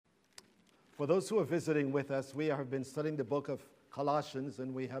For those who are visiting with us, we have been studying the book of Colossians,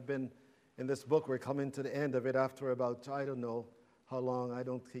 and we have been in this book. We're coming to the end of it after about, I don't know how long, I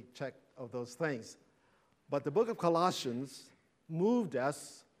don't keep track of those things. But the book of Colossians moved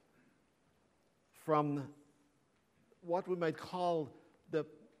us from what we might call the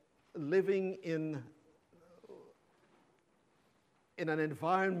living in an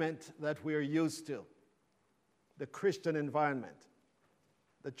environment that we're used to, the Christian environment,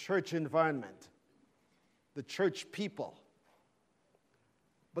 the church environment, the church people.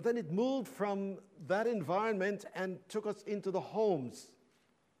 But then it moved from that environment and took us into the homes.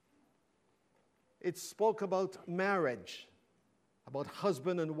 It spoke about marriage, about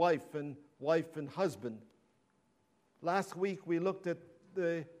husband and wife and husband. Last week we looked at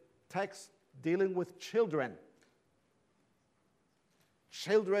the text dealing with children.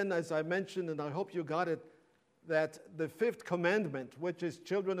 Children, as I mentioned, and I hope you got it, that the fifth commandment, which is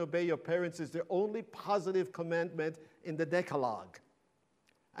children obey your parents, is the only positive commandment in the Decalogue.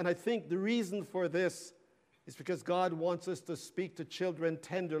 And I think the reason for this is because God wants us to speak to children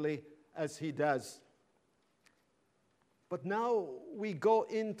tenderly as he does. But now we go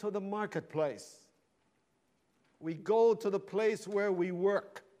into the marketplace. We go to the place where we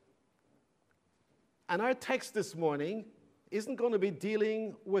work. And our text this morning isn't going to be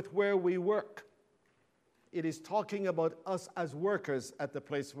dealing with where we work. It is talking about us as workers at the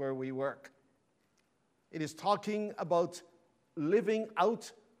place where we work. It is talking about living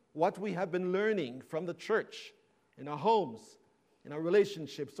out what we have been learning from the church, in our homes, in our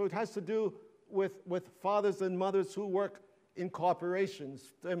relationships. So it has to do with fathers and mothers who work in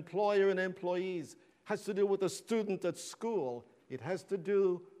corporations, the employer and employees. It has to do with the student at school. It has to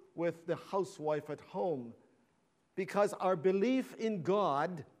do with the housewife at home. Because our belief in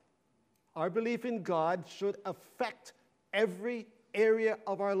God should affect every area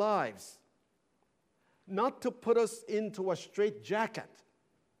of our lives. Not to put us into a straitjacket,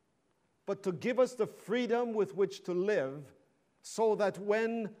 but to give us the freedom with which to live so that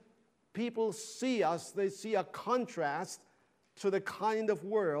when people see us, they see a contrast to the kind of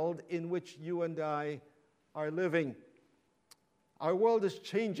world in which you and I are living. Our world is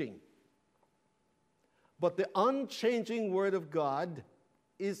changing, but the unchanging Word of God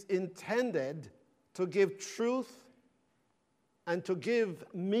is intended to give truth and to give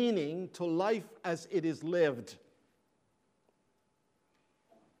meaning to life as it is lived.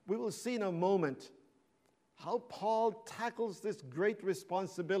 We will see in a moment how Paul tackles this great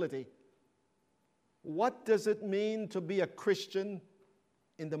responsibility. What does it mean to be a Christian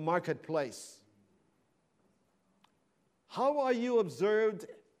in the marketplace? How are you observed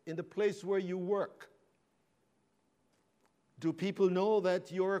in the place where you work? Do people know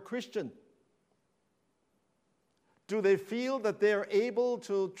that you're a Christian? Do they feel that they're able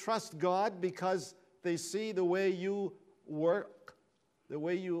to trust God because they see the way you work, the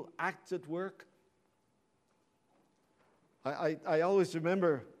way you act at work? I always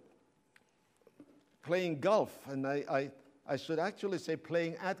remember playing golf, and I should actually say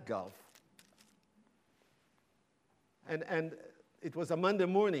playing at golf. And it was a Monday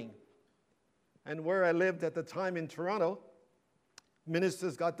morning, and where I lived at the time in Toronto,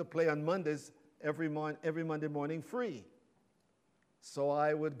 ministers got to play on Mondays every Monday morning free. So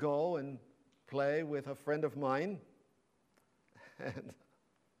I would go and play with a friend of mine. And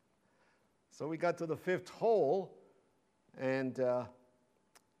so we got to the fifth hole, and a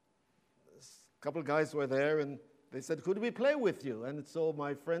couple of guys were there, and they said, "Could we play with you?" And so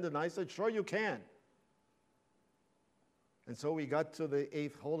my friend and I said, "Sure, you can." And so we got to the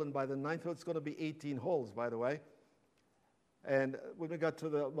eighth hole, and by the ninth hole, it's going to be 18 holes, by the way. And when we got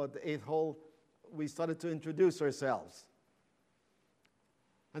to about the eighth hole, we started to introduce ourselves.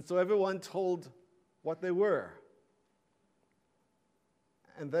 And so everyone told what they were.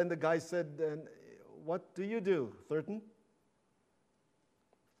 And then the guy said, "What do you do, Thurton?"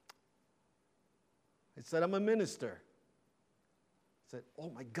 I said, "I'm a minister." I said,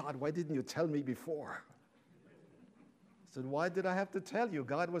 "Oh my God, why didn't you tell me before?" I said, "Why did I have to tell you?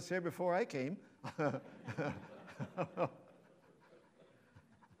 God was here before I came."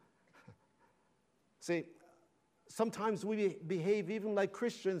 See, sometimes we behave even like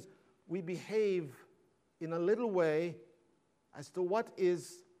Christians. We behave in a little way as to what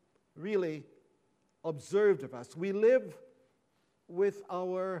is really observed of us. We live with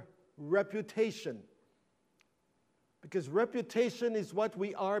our reputation, because reputation is what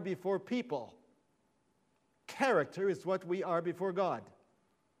we are before people. Character is what we are before God.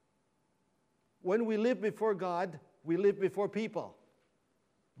 When we live before God, we live before people.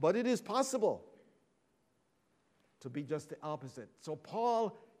 But it is possible to be just the opposite. So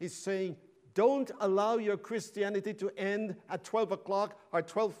Paul is saying, Don't allow your Christianity to end at 12 o'clock or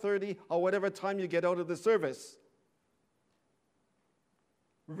 12:30 or whatever time you get out of the service.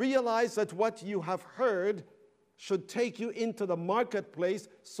 Realize that what you have heard should take you into the marketplace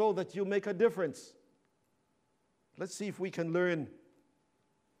so that you make a difference. Let's see if we can learn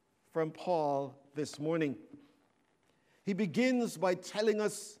from Paul this morning. He begins by telling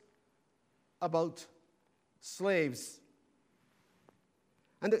us about slaves.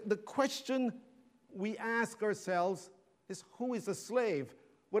 And the question we ask ourselves is, who is a slave?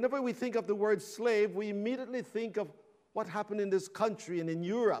 Whenever we think of the word slave, we immediately think of what happened in this country and in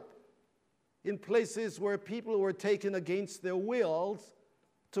Europe, in places where people were taken against their wills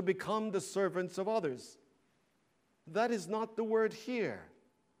to become the servants of others. That is not the word here.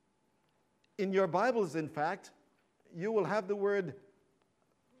 In your Bibles, in fact, you will have the word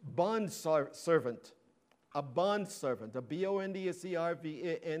bondservant, a bondservant, a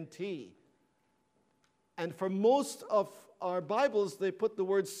bondservant. And for most of our Bibles, they put the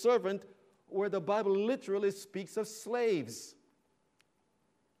word servant where the Bible literally speaks of slaves.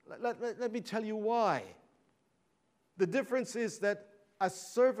 Let me tell you why. The difference is that a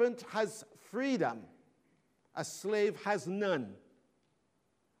servant has freedom. A slave has none.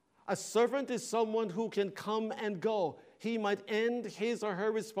 A servant is someone who can come and go. He might end his or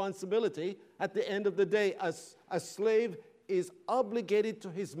her responsibility at the end of the day. A slave is obligated to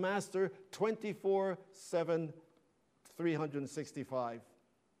his master 24/7, 365.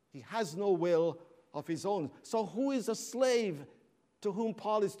 He has no will of his own. So who is a slave to whom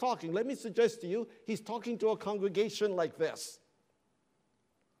Paul is talking? Let me suggest to you, he's talking to a congregation like this.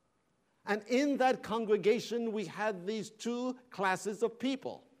 And in that congregation, we had these two classes of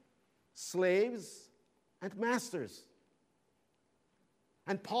people, slaves and masters.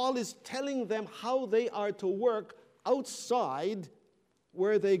 And Paul is telling them how they are to work outside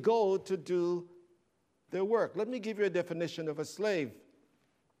where they go to do their work. Let me give you a definition of a slave.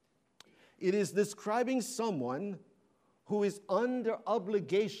 It is describing someone who is under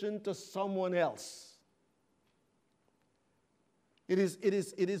obligation to someone else. It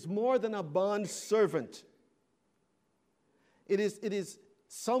is more than a bond servant. It is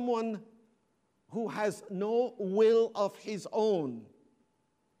someone who has no will of his own.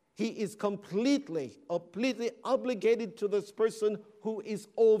 He is completely obligated to this person who is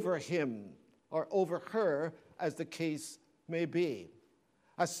over him or over her, as the case may be.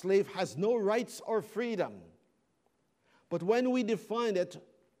 A slave has no rights or freedom. But when we define it,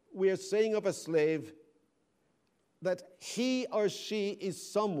 we are saying of a slave that he or she is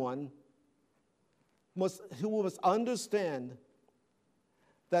someone who must understand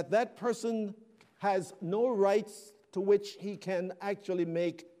that that person has no rights to which he can actually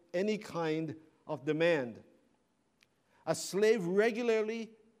make any kind of demand. A slave regularly,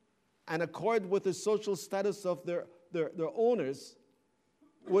 and according with the social status of their owners,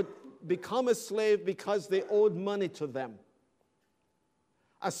 would become a slave because they owed money to them.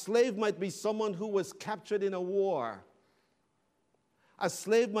 A slave might be someone who was captured in a war. A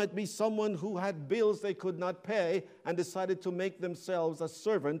slave might be someone who had bills they could not pay and decided to make themselves a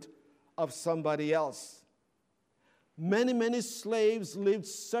servant of somebody else. Many slaves lived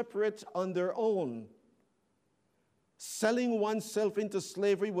separate on their own. Selling oneself into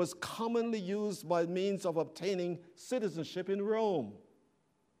slavery was commonly used by means of obtaining citizenship in Rome.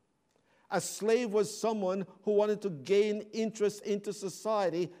 A slave was someone who wanted to gain interest into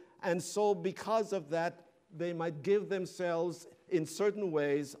society, and so because of that, they might give themselves in certain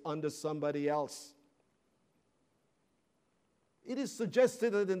ways under somebody else. It is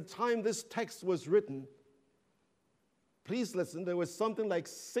suggested that in the time this text was written, please listen, there was something like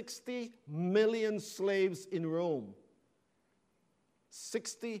 60 million slaves in Rome.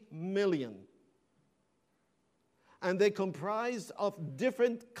 60 million. And they comprised of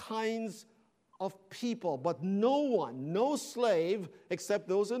different kinds of people, but no slave, except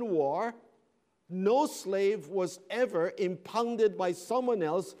those in war, no slave was ever impounded by someone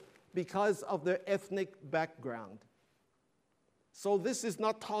else because of their ethnic background. So this is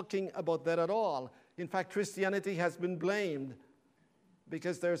not talking about that at all. In fact, Christianity has been blamed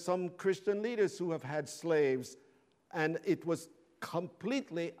because there are some Christian leaders who have had slaves, and it was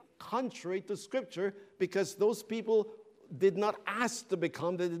completely contrary to Scripture because those people did not ask to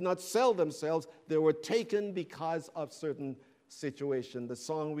become, they did not sell themselves, they were taken because of certain situation. The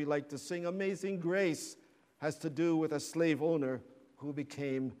song we like to sing, Amazing Grace, has to do with a slave owner who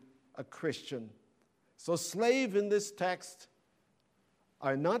became a Christian. So slave in this text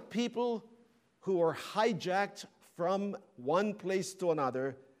are not people who are hijacked from one place to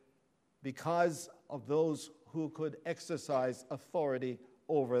another because of those who could exercise authority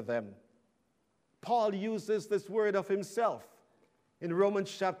over them. Paul uses this word of himself. In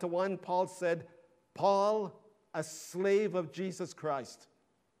Romans chapter 1, Paul said, Paul, a slave of Jesus Christ.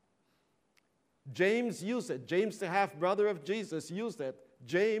 James used it. James, the half-brother of Jesus, used it.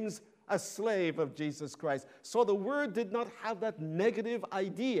 James, a slave of Jesus Christ. So the word did not have that negative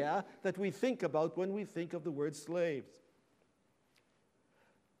idea that we think about when we think of the word slaves.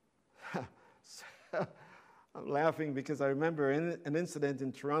 I'm laughing because I remember an incident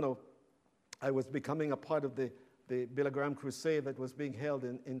in Toronto. I was becoming a part of the Billy Graham Crusade that was being held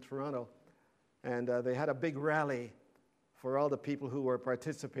in Toronto. And they had a big rally for all the people who were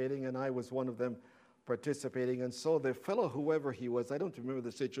participating, and I was one of them participating. And so the fellow, whoever he was, I don't remember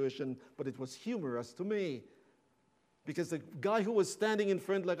the situation, but it was humorous to me. Because the guy who was standing in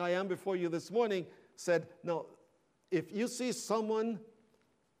front, like I am before you this morning, said, "No, if you see someone,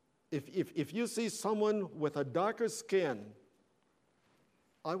 if you see someone with a darker skin,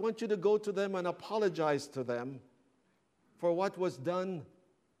 I want you to go to them and apologize to them for what was done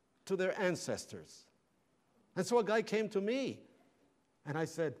to their ancestors." And so a guy came to me, and I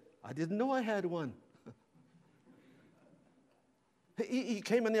said, "I didn't know I had one." He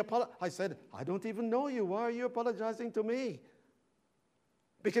came and he apologized. I said, "I don't even know you. Why are you apologizing to me?"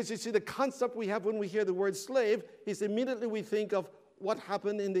 Because you see, the concept we have when we hear the word slave is immediately we think of what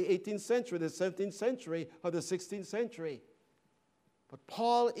happened in the 18th century, the 17th century, or the 16th century. But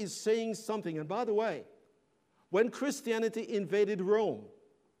Paul is saying something. And by the way, when Christianity invaded Rome,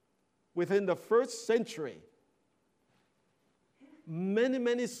 within the first century,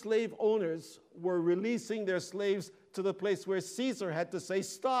 many slave owners were releasing their slaves to the place where Caesar had to say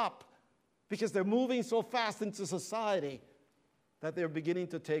stop, because they're moving so fast into society that they're beginning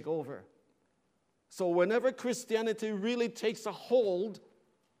to take over. So whenever Christianity really takes a hold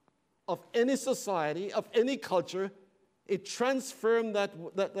of any society, of any culture, it transformed that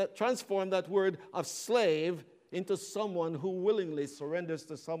word of slave into someone who willingly surrenders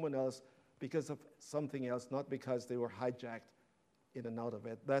to someone else because of something else, not because they were hijacked in and out of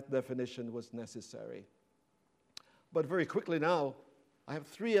it. That definition was necessary. But very quickly now, I have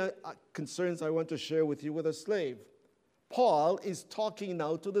three concerns I want to share with you with a slave. Paul is talking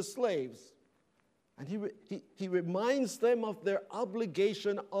now to the slaves. And he reminds them of their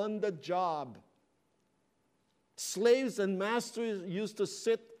obligation on the job. Slaves and masters used to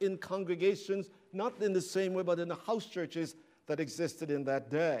sit in congregations, not in the same way, but in the house churches that existed in that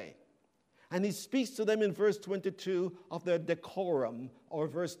day. And he speaks to them in verse 22 of their decorum, or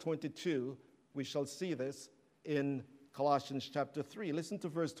verse 22. We shall see this in Colossians chapter 3. Listen to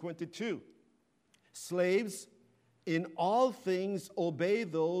verse 22. "Slaves, in all things obey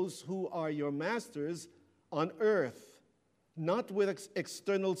those who are your masters on earth, not with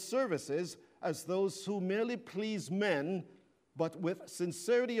external services as those who merely please men, but with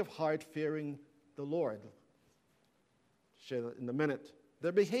sincerity of heart, fearing the Lord." Share that in a minute.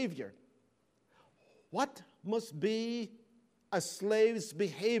 Their behavior. What must be a slave's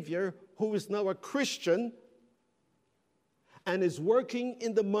behavior who is now a Christian and is working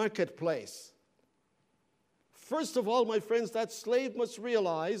in the marketplace? First of all, my friends, that slave must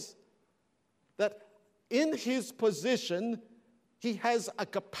realize that in his position, he has a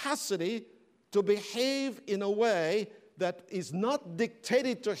capacity to behave in a way that is not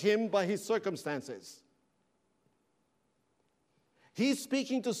dictated to him by his circumstances. He's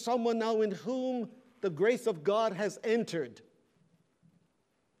speaking to someone now in whom the grace of God has entered.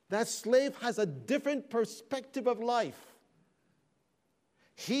 That slave has a different perspective of life.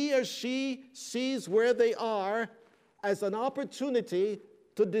 He or she sees where they are as an opportunity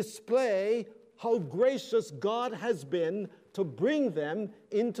to display how gracious God has been to bring them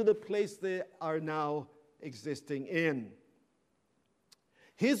into the place they are now existing in.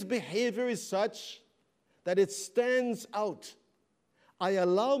 His behavior is such that it stands out. I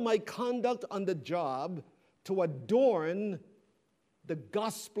allow my conduct on the job to adorn the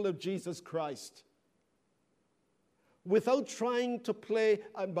gospel of Jesus Christ without trying to play.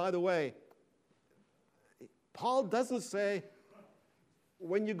 And by the way, Paul doesn't say,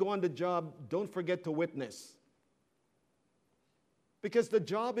 when you go on the job, don't forget to witness. Because the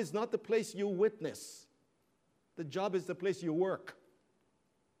job is not the place you witness. The job is the place you work.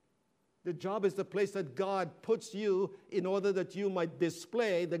 The job is the place that God puts you in order that you might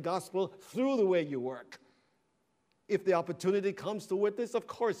display the gospel through the way you work. If the opportunity comes to witness, of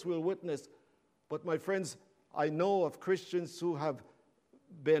course we'll witness. But my friends, I know of Christians who have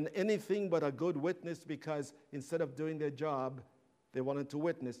been anything but a good witness because instead of doing their job, they wanted to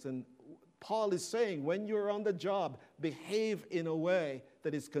witness. And Paul is saying, when you're on the job, behave in a way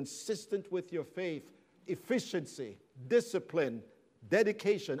that is consistent with your faith, efficiency, discipline,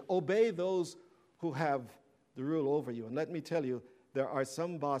 dedication. Obey those who have the rule over you. And let me tell you, there are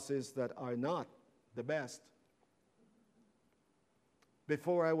some bosses that are not the best.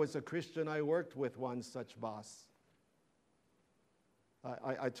 Before I was a Christian, I worked with one such boss.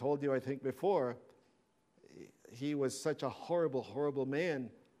 I told you, I think before, he was such a horrible, horrible man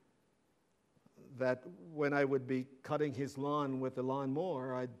that when I would be cutting his lawn with the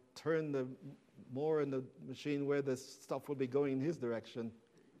lawnmower, I'd turn the mower in the machine where the stuff would be going in his direction.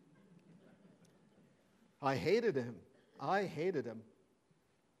 I hated him. I hated him.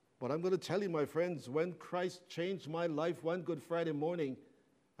 But I'm going to tell you, my friends, when Christ changed my life one Good Friday morning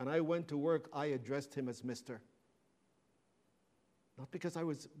and I went to work, I addressed him as Mr. Not because I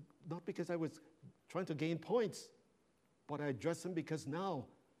was trying to gain points, but I address him because now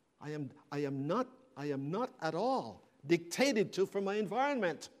I am not at all dictated to from my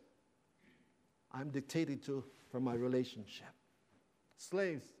environment. I'm dictated to from my relationship.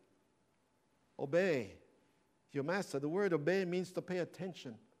 Slaves, obey your master. The word obey means to pay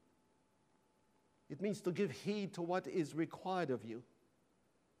attention. It means to give heed to what is required of you.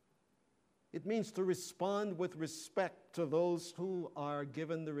 It means to respond with respect to those who are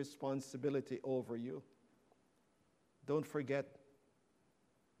given the responsibility over you. Don't forget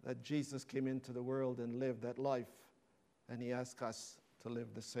that Jesus came into the world and lived that life, and he asked us to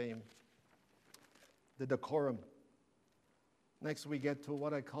live the same. The decorum. Next we get to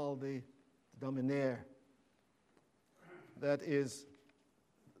what I call the dominaire. That is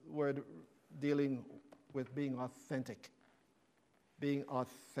the word dealing with being authentic. Being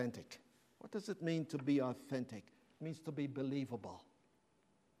authentic. What does it mean to be authentic? It means to be believable.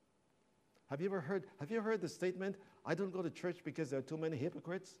 Have you ever heard the statement, I don't go to church because there are too many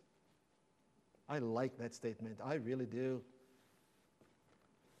hypocrites? I like that statement. I really do.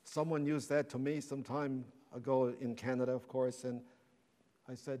 Someone used that to me some time ago in Canada, of course, and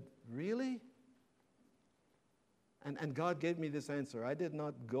I said, really? And God gave me this answer. I did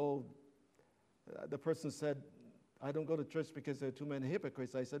not go. The person said, I don't go to church because there are too many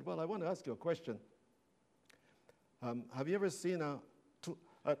hypocrites. I said, well, I want to ask you a question. Have you ever seen a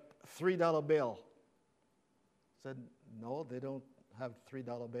 $3 bill? I said, no, they don't have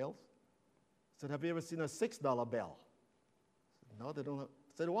 $3 bills. I said, have you ever seen a $6 bill? I said, no, they don't have.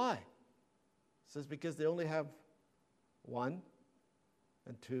 I said, why? He says, because they only have 1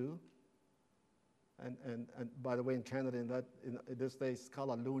 and 2. And by the way, in Canada, in this day, it's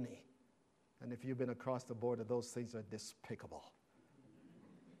called a loonie. And if you've been across the border, those things are despicable.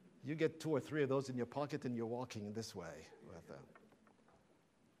 You get 2 or 3 of those in your pocket and you're walking in this way with them.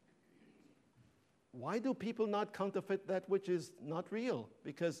 Why do people not counterfeit that which is not real?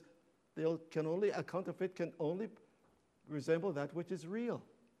 Because a counterfeit can only resemble that which is real.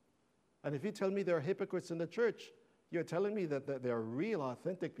 And if you tell me there are hypocrites in the church, you're telling me that there are real,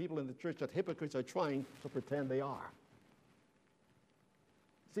 authentic people in the church that hypocrites are trying to pretend they are.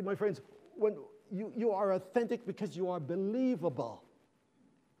 See, my friends, when you are authentic because you are believable.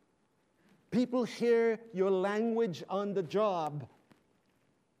 People hear your language on the job.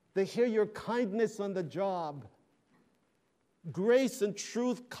 They hear your kindness on the job. Grace and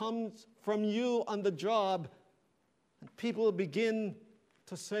truth comes from you on the job. And people begin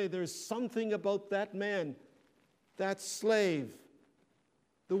to say, there's something about that man, that slave,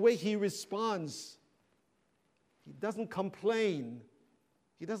 the way he responds. He doesn't complain.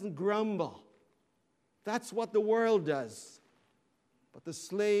 He doesn't grumble. That's what the world does. But the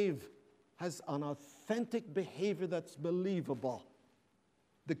slave has an authentic behavior that's believable.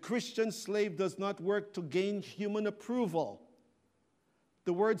 The Christian slave does not work to gain human approval.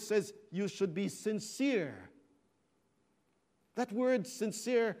 The word says you should be sincere. That word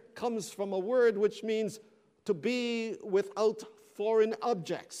sincere comes from a word which means to be without foreign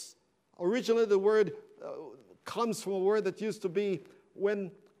objects. Originally, the word comes from a word that used to be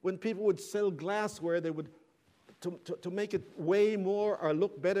when people would sell glassware, they would, to make it weigh more or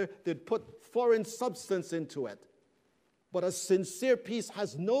look better, they'd put foreign substance into it. But a sincere piece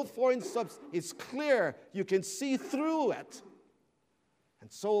has no foreign substance. It's clear. You can see through it.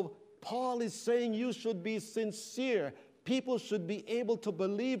 And so Paul is saying you should be sincere. People should be able to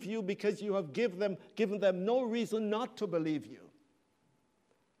believe you because you have given them no reason not to believe you.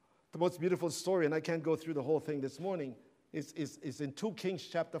 The most beautiful story, and I can't go through the whole thing this morning, is in 2 Kings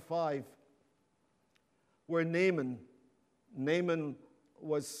chapter 5, where Naaman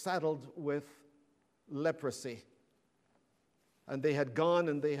was saddled with leprosy. And they had gone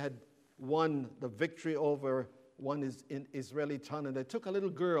and they had won the victory over one Israeli town. And they took a little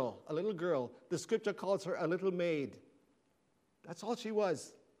girl. The scripture calls her a little maid. That's all she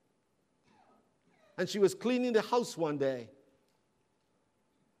was. And she was cleaning the house one day.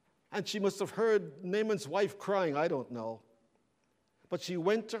 And she must have heard Naaman's wife crying, I don't know. But she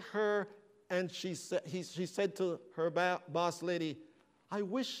went to her and she said to her boss lady, I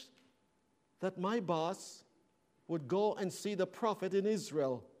wish that my boss would go and see the prophet in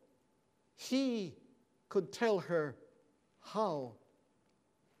Israel. He could tell him how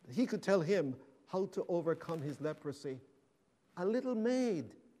to overcome his leprosy. A little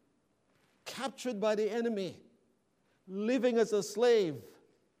maid, captured by the enemy, living as a slave,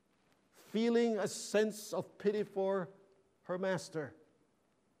 feeling a sense of pity for her master,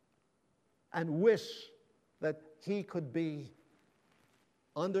 and wish that he could be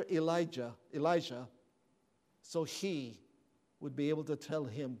under Elijah, so he would be able to tell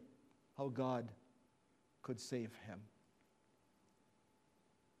him how God could save him.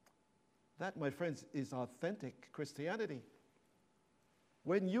 That, my friends, is authentic Christianity.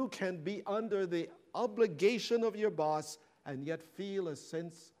 When you can be under the obligation of your boss and yet feel a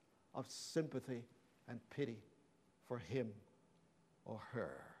sense of sympathy and pity for him or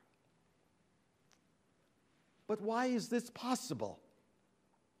her. But why is this possible?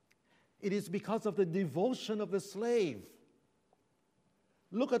 It is because of the devotion of the slave.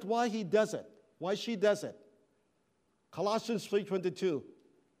 Look at why he does it, why she does it. Colossians 3:22.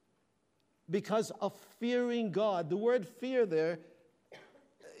 Because of fearing God. The word fear there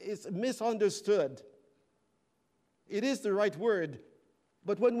is misunderstood. It is the right word,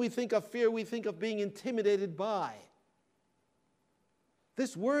 but when we think of fear, we think of being intimidated by.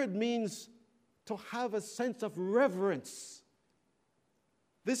 This word means to have a sense of reverence.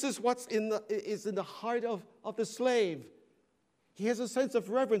 This is what's in the heart of the slave. He has a sense of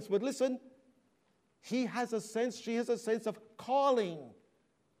reverence, but listen, she has a sense of calling.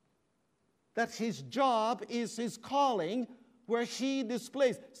 That his job is his calling, where he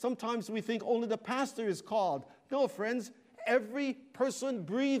displays. Sometimes we think only the pastor is called. No, friends, every person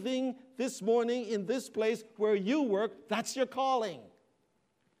breathing this morning in this place where you work, that's your calling.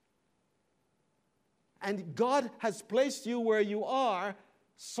 And God has placed you where you are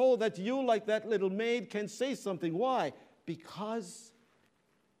so that you, like that little maid, can say something. Why? Because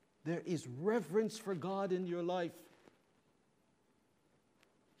there is reverence for God in your life.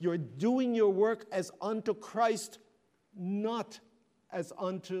 You're doing your work as unto Christ, not as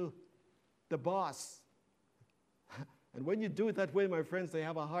unto the boss. And when you do it that way, my friends, they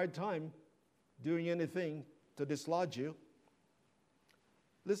have a hard time doing anything to dislodge you.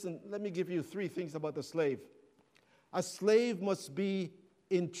 Listen, let me give you 3 things about the slave. A slave must be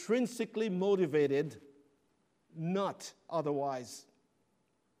intrinsically motivated, not otherwise.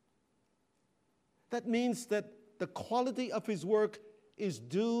 That means that the quality of his work is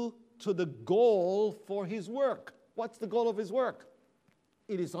due to the goal for his work. What's the goal of his work?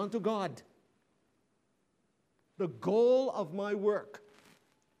 It is unto God. The goal of my work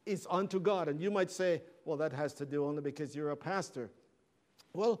is unto God. And you might say, well, that has to do only because you're a pastor.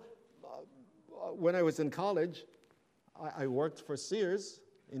 Well, when I was in college, I worked for Sears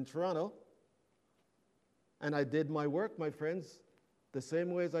in Toronto. And I did my work, my friends, the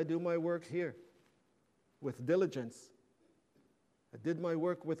same way as I do my work here, with diligence. I did my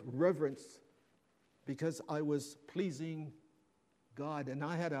work with reverence because I was pleasing God. And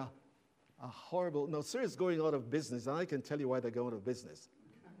I had a horrible, no, Sears is going out of business, and I can tell you why they're going out of business.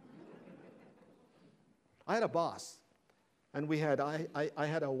 I had a boss, and I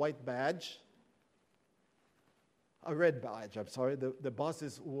had a white badge, a red badge, I'm sorry. The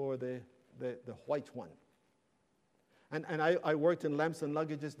bosses wore the white one. And I worked in lamps and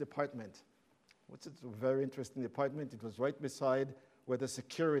luggages department. It's a very interesting department. It was right beside where the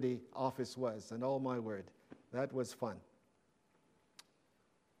security office was. And oh my word, that was fun.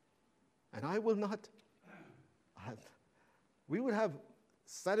 And I will not, we would have,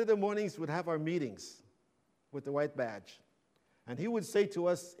 Saturday mornings would have our meetings with the white badge. And he would say to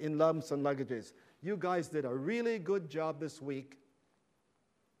us in lumps and luggages, you guys did a really good job this week.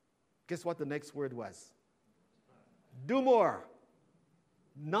 Guess what the next word was? Do more.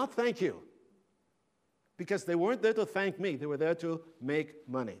 Not thank you. Because they weren't there to thank me. They were there to make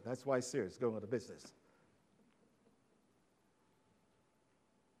money. That's why Sears is going out of business.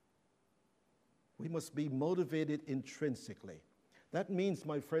 We must be motivated intrinsically. That means,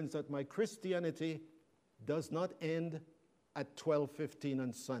 my friends, that my Christianity does not end at 12:15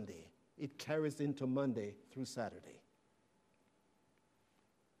 on Sunday. It carries into Monday through Saturday.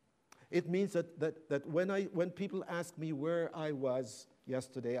 It means that when people ask me where I was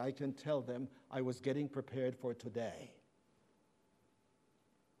yesterday, I can tell them I was getting prepared for today.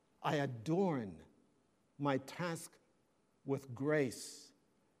 I adorn my task with grace.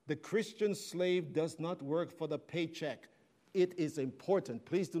 The Christian slave does not work for the paycheck. It is important.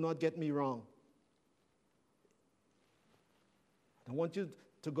 Please do not get me wrong. I don't want you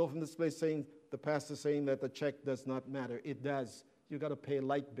to go from this place saying, the pastor saying that the check does not matter. It does. You got to pay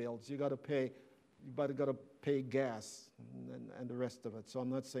light bills. You got to pay gas and the rest of it. So I'm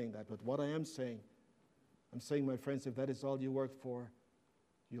not saying that. But what I am saying, I'm saying, my friends, if that is all you work for,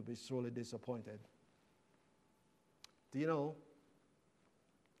 you'll be sorely disappointed. Do you know,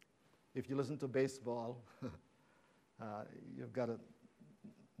 if you listen to baseball, you've got to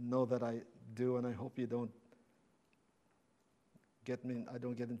know that I do, and I hope you don't I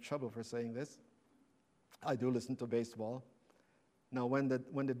don't get in trouble for saying this. I do listen to baseball. Now, when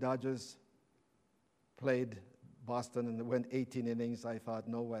the Dodgers played Boston and they went 18 innings, I thought,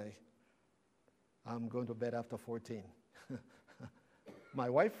 no way. I'm going to bed after 14. My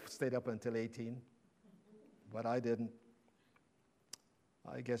wife stayed up until 18, but I didn't.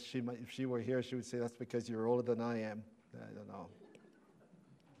 I guess if she were here, she would say, that's because you're older than I am. I don't know.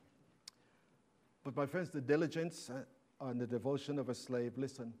 But my friends, the diligence and the devotion of a slave,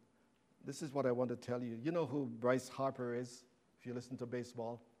 listen, this is what I want to tell you. You know who Bryce Harper is, if you listen to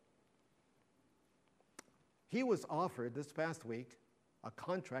baseball? He was offered this past week a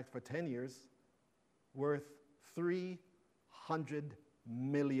contract for 10 years worth $300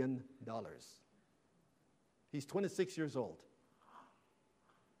 million. He's 26 years old.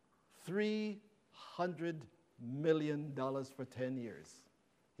 $300 million for 10 years.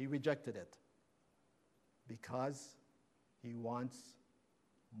 He rejected it because he wants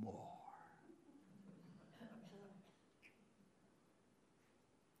more.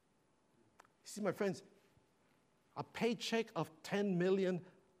 See, my friends, a paycheck of $10 million,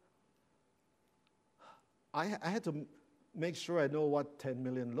 I had to make sure I know what $10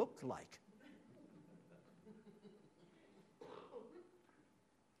 million looked like.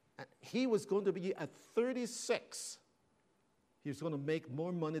 And he was going to be at 36. He was going to make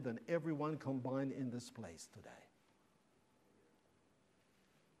more money than everyone combined in this place today.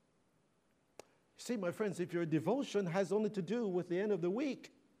 See, my friends, if your devotion has only to do with the end of the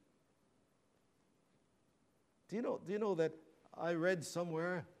week, do you know that I read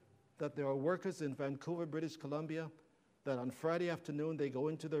somewhere that there are workers in Vancouver, British Columbia, that on Friday afternoon they go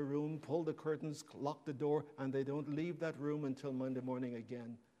into their room, pull the curtains, lock the door, and they don't leave that room until Monday morning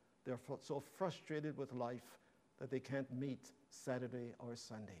again. They're so frustrated with life that they can't meet Saturday or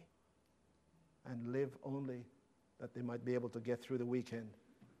Sunday and live only that they might be able to get through the weekend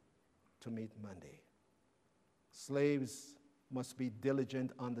to meet Monday. Slaves must be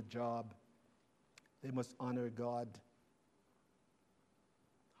diligent on the job. They must honor God.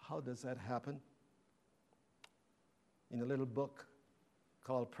 How does that happen? In a little book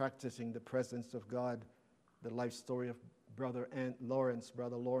called Practicing the Presence of God, the life story of Brother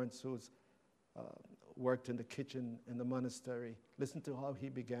Lawrence, who's worked in the kitchen in the monastery. Listen to how he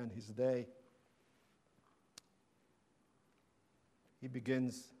began his day. He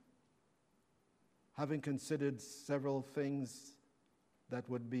begins, having considered several things that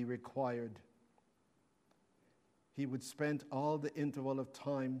would be required, he would spend all the interval of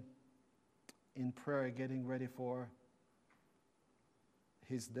time in prayer getting ready for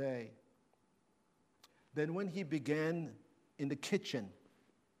his day. Then when he began in the kitchen,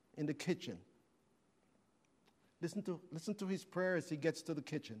 listen to his prayer as he gets to the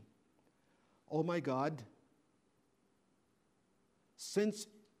kitchen. Oh my God, since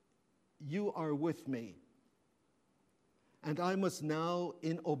you are with me, and I must now,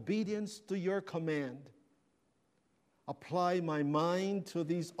 in obedience to your command, apply my mind to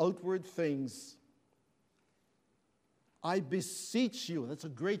these outward things, I beseech you, that's a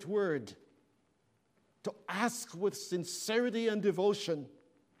great word, to ask with sincerity and devotion.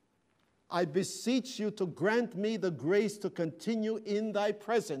 I beseech you to grant me the grace to continue in thy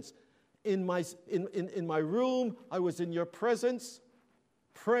presence. In my room, I was in your presence,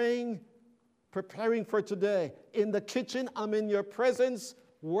 praying, preparing for today. In the kitchen, I'm in your presence,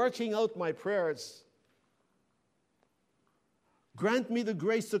 working out my prayers. Grant me the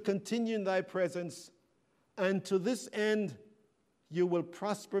grace to continue in thy presence, and to this end you will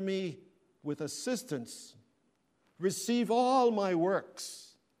prosper me with assistance. Receive all my works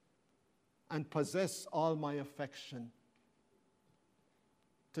and possess all my affection.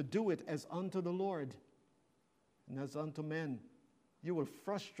 To do it as unto the Lord and as unto men. You will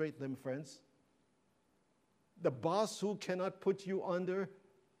frustrate them, friends. The boss who cannot put you under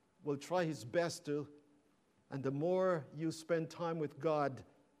will try his best to, and the more you spend time with God,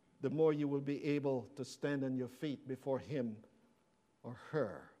 the more you will be able to stand on your feet before him or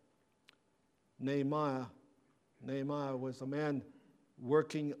her. Nehemiah was a man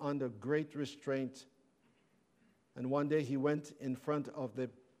working under great restraint. And one day he went in front of the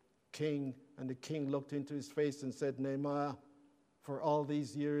king, and the king looked into his face and said, Nehemiah, for all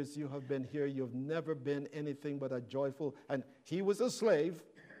these years you have been here, you've never been anything but a joyful. And he was a slave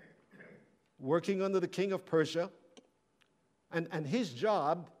working under the king of Persia. And his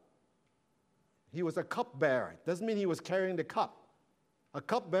job, he was a cupbearer. Doesn't mean he was carrying the cup. A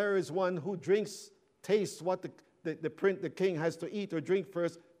cupbearer is one who tastes what the king has to eat or drink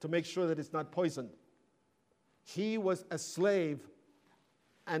first to make sure that it's not poisoned. He was a slave,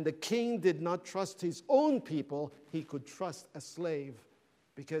 and the king did not trust his own people. He could trust a slave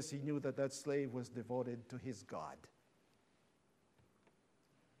because he knew that that slave was devoted to his God.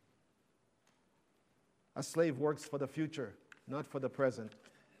 A slave works for the future, not for the present.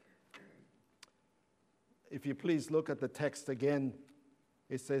 If you please look at the text again,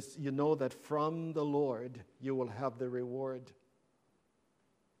 it says, you know that from the Lord you will have the reward.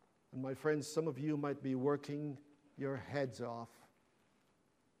 And my friends, some of you might be working your heads off.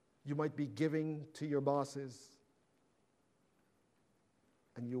 You might be giving to your bosses.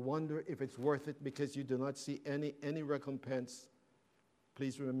 And you wonder if it's worth it because you do not see any recompense.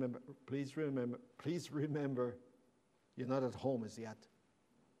 Please remember, you're not at home as yet.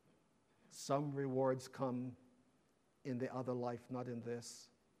 Some rewards come in the other life, not in this.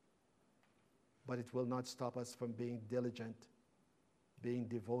 But it will not stop us from being diligent, being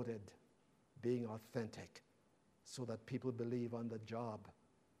devoted, being authentic, so that people believe on the job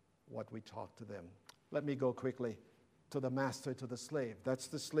what we talk to them. Let me go quickly to the master, to the slave. That's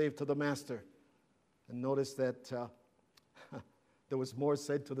the slave to the master. And notice that there was more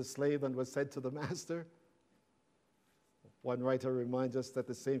said to the slave than was said to the master. One writer reminds us that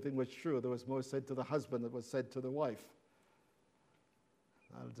the same thing was true. There was more said to the husband than was said to the wife.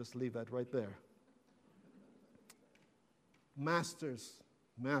 I'll just leave that right there. Masters,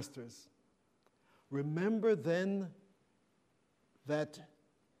 remember then that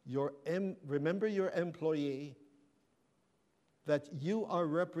remember your employee that you are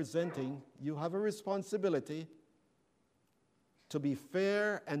representing. You have a responsibility to be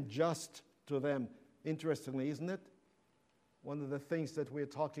fair and just to them. Interestingly, isn't it? One of the things that we're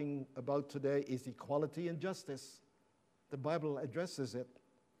talking about today is equality and justice. The Bible addresses it.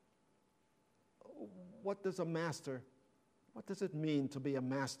 What does it mean to be a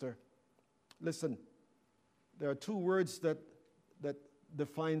master? Listen, there are two words that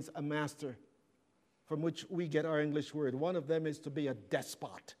defines a master, from which we get our English word. One of them is to be a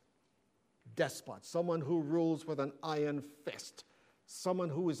despot. Despot, someone who rules with an iron fist. Someone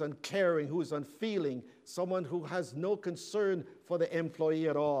who is uncaring, who is unfeeling, someone who has no concern for the employee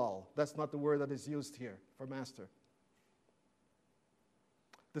at all. That's not the word that is used here for master.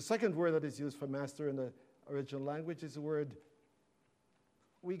 The second word that is used for master in the original language is the word,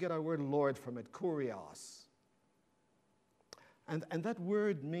 we get our word Lord from it, kurios. And that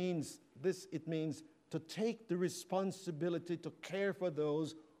word means this, it means to take the responsibility to care for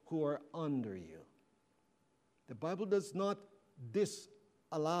those who are under you. The Bible does not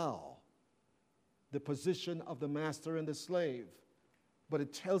disallow the position of the master and the slave, but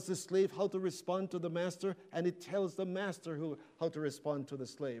it tells the slave how to respond to the master, and it tells the master how to respond to the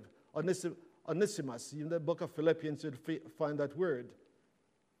slave. Onesimus, in the book of Philippians, you'd find that word.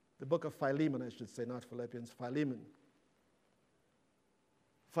 The book of Philemon, I should say, not Philippians, Philemon.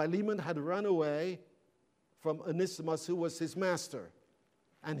 Philemon had run away from Onesimus, who was his master,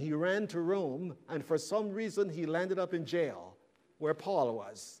 and he ran to Rome, and for some reason he landed up in jail where Paul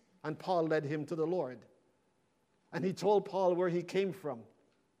was, and Paul led him to the Lord. And he told Paul where he came from.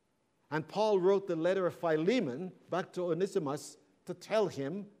 And Paul wrote the letter of Philemon back to Onesimus to tell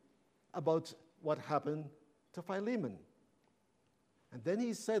him about what happened to Philemon. And then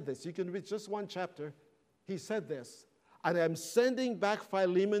he said this. You can read just one chapter. He said this, and I'm sending back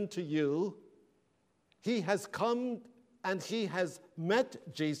Philemon to you. He has come and he has met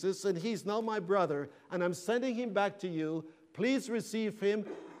Jesus, and he's now my brother, and I'm sending him back to you. Please receive him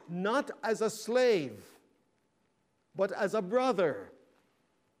not as a slave, but as a brother.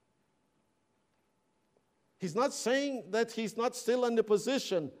 He's not saying that he's not still in the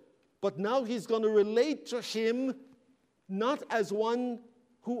position, but now he's going to relate to him not as one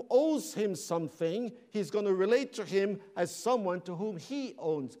who owes him something. He's going to relate to him as someone to whom he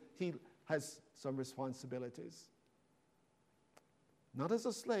has some responsibilities. Not as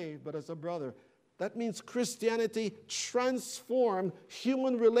a slave, but as a brother. That means Christianity transforms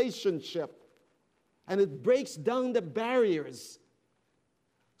human relationship, and it breaks down the barriers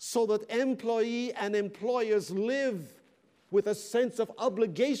so that employee and employers live with a sense of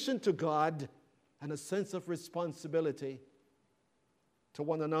obligation to God and a sense of responsibility to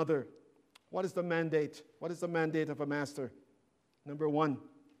one another. What is the mandate? What is the mandate of a master? Number one,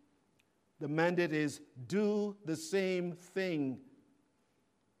 the mandate is do the same thing.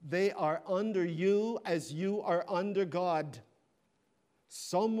 They are under you as you are under God.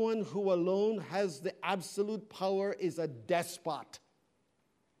 Someone who alone has the absolute power is a despot.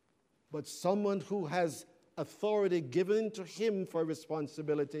 But someone who has authority given to him for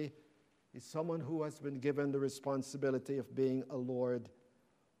responsibility is someone who has been given the responsibility of being a lord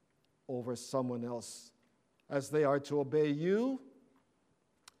over someone else. As they are to obey you,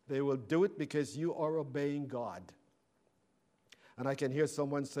 they will do it because you are obeying God. And I can hear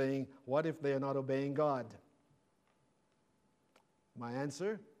someone saying, what if they are not obeying God? My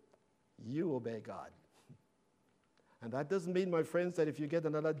answer, you obey God. And that doesn't mean, my friends, that if you get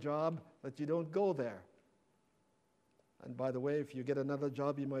another job, that you don't go there. And by the way, if you get another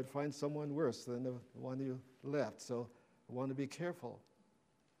job, you might find someone worse than the one you left. So I want to be careful.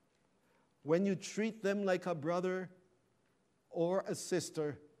 When you treat them like a brother or a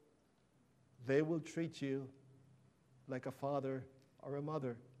sister, they will treat you like a father or a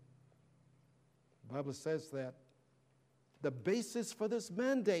mother. The Bible says that. The basis for this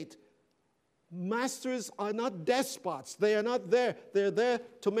mandate, masters are not despots. They are not there. They're there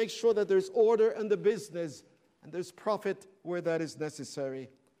to make sure that there's order in the business and there's profit where that is necessary.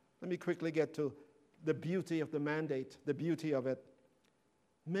 Let me quickly get to the beauty of the mandate, the beauty of it.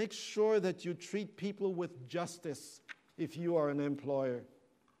 Make sure that you treat people with justice if you are an employer.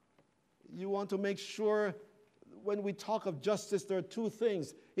 You want to make sure, when we talk of justice, there are two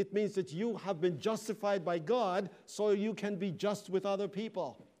things. It means that you have been justified by God so you can be just with other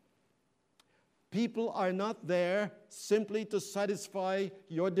people. People are not there simply to satisfy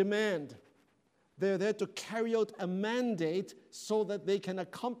your demand. They're there to carry out a mandate so that they can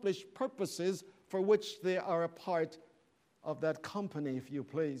accomplish purposes for which they are a part of that company, if you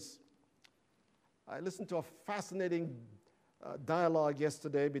please. I listened to a fascinating dialogue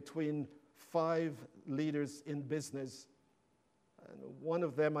yesterday between 5 leaders in business. And one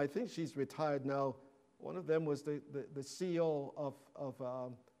of them, I think she's retired now, one of them was the CEO of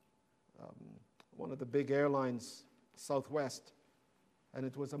one of the big airlines, Southwest. And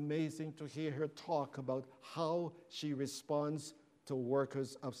it was amazing to hear her talk about how she responds to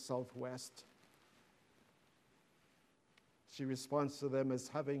workers of Southwest. She responds to them as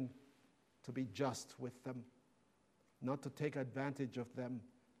having to be just with them, not to take advantage of them.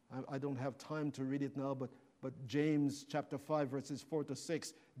 I don't have time to read it now, but James chapter 5, verses 4 to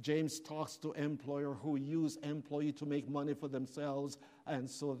 6, James talks to employers who use employee to make money for themselves and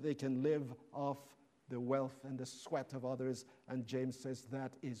so they can live off the wealth and the sweat of others. And James says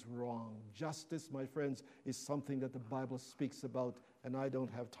that is wrong. Justice, my friends, is something that the Bible speaks about, and I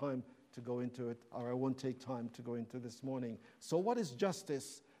don't have time to go into it, or I won't take time to go into this morning. So what is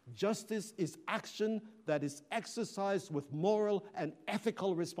justice? Justice is action that is exercised with moral and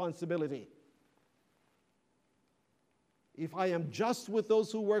ethical responsibility. If I am just with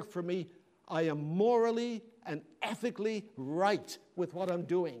those who work for me, I am morally and ethically right with what I'm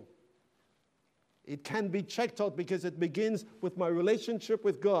doing. It can be checked out because it begins with my relationship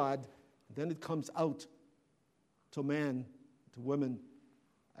with God, then it comes out to man, to women,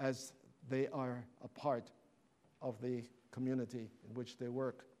 as they are a part of the community in which they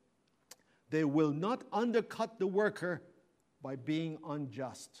work. They will not undercut the worker by being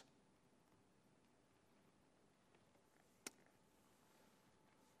unjust.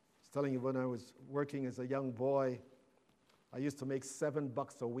 I was telling you, when I was working as a young boy, I used to make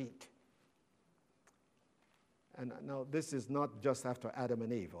 $7 a week. And now this is not just after Adam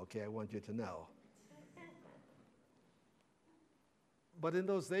and Eve, okay, I want you to know. But in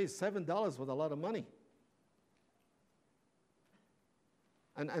those days, $7 was a lot of money.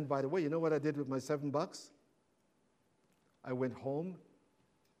 And by the way, you know what I did with my $7? I went home,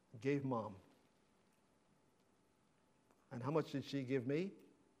 gave Mom. And how much did she give me?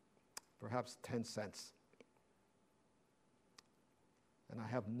 Perhaps 10 cents. And I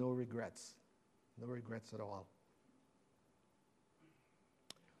have no regrets at all.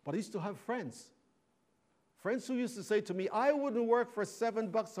 But I used to have friends who used to say to me, I wouldn't work for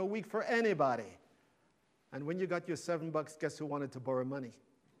 $7 a week for anybody. And when you got your $7, guess who wanted to borrow money?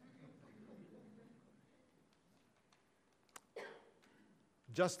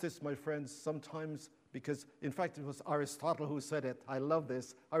 Justice, my friends, sometimes, because in fact it was Aristotle who said it. I love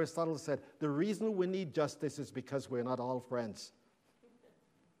this. Aristotle said, the reason we need justice is because we're not all friends.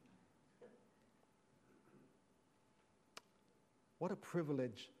 What a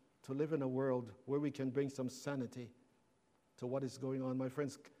privilege to live in a world where we can bring some sanity to what is going on. My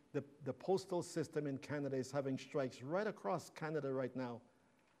friends, the postal system in Canada is having strikes right across Canada right now.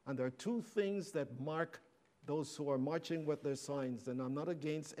 And there are two things that mark those who are marching with their signs. And I'm not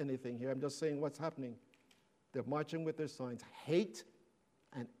against anything here. I'm just saying what's happening. They're marching with their signs. Hate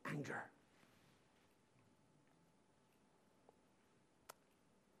and anger.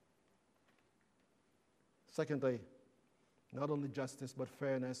 Secondly, not only justice, but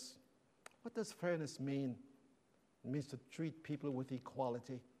fairness. What does fairness mean? It means to treat people with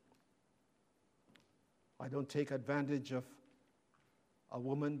equality. I don't take advantage of a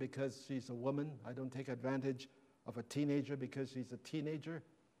woman because she's a woman. I don't take advantage of a teenager because she's a teenager.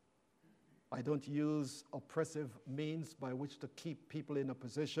 I don't use oppressive means by which to keep people in a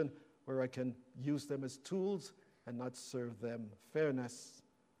position where I can use them as tools and not serve them. Fairness.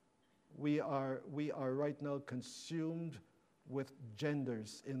 We are right now consumed with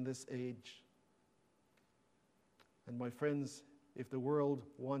genders in this age. And my friends, if the world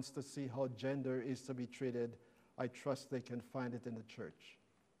wants to see how gender is to be treated, I trust they can find it in the church.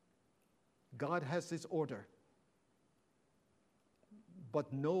 God has his order,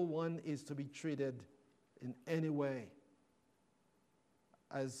 but no one is to be treated in any way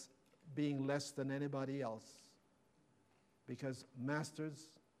as being less than anybody else, because masters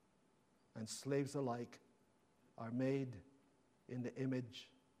and slaves alike are made in the image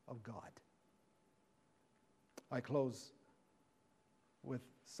of God. I close with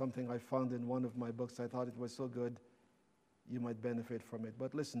something I found in one of my books. I thought it was so good, you might benefit from it.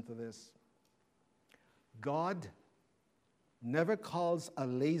 But listen to this. God never calls a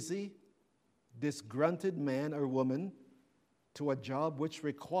lazy, disgruntled man or woman to a job which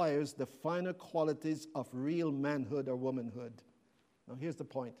requires the finer qualities of real manhood or womanhood. Now, here's the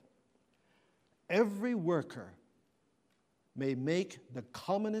point. Every worker may make the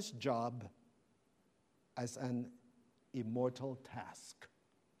commonest job as an immortal task.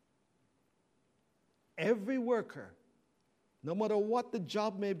 Every worker, no matter what the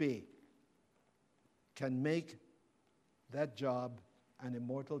job may be, can make that job an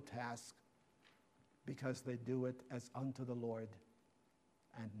immortal task because they do it as unto the Lord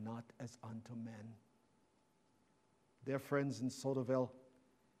and not as unto men. Dear friends in Sotoville,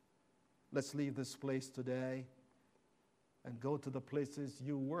 let's leave this place today and go to the places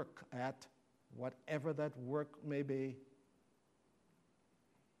you work at, whatever that work may be,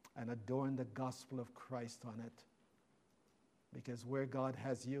 and adorn the gospel of Christ on it. Because where God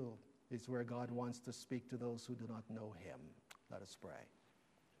has you is where God wants to speak to those who do not know him. Let us pray.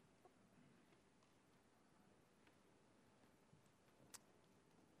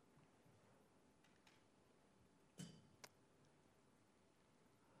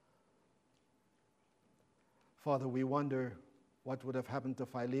 Father, we wonder what would have happened to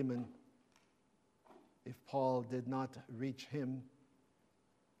Philemon if Paul did not reach him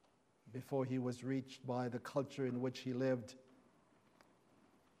before he was reached by the culture in which he lived.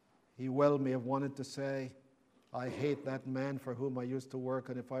 He well may have wanted to say, I hate that man for whom I used to work,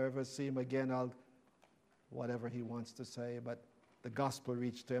 and if I ever see him again, I'll, whatever he wants to say. But the gospel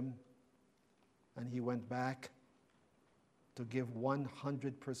reached him, and he went back to give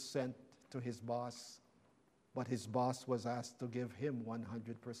 100% to his boss. But his boss was asked to give him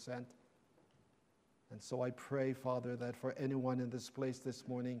 100%. And so I pray, Father, that for anyone in this place this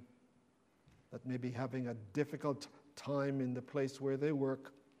morning that may be having a difficult time in the place where they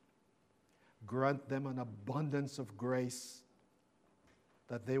work, grant them an abundance of grace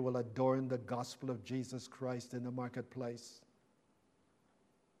that they will adorn the gospel of Jesus Christ in the marketplace.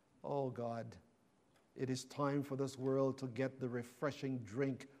 Oh God, it is time for this world to get the refreshing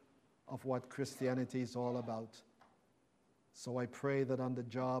drink of what Christianity is all about. So I pray that on the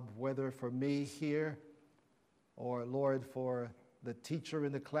job, whether for me here or, Lord, for the teacher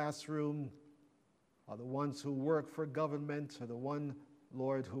in the classroom, or the ones who work for government, or the one,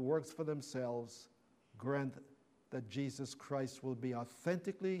 Lord, who works for themselves, grant that Jesus Christ will be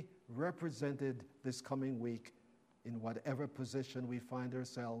authentically represented this coming week in whatever position we find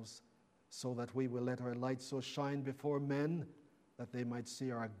ourselves, so that we will let our light so shine before men that they might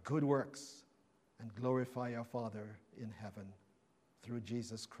see our good works and glorify our Father in heaven. Through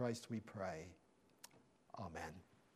Jesus Christ we pray. Amen.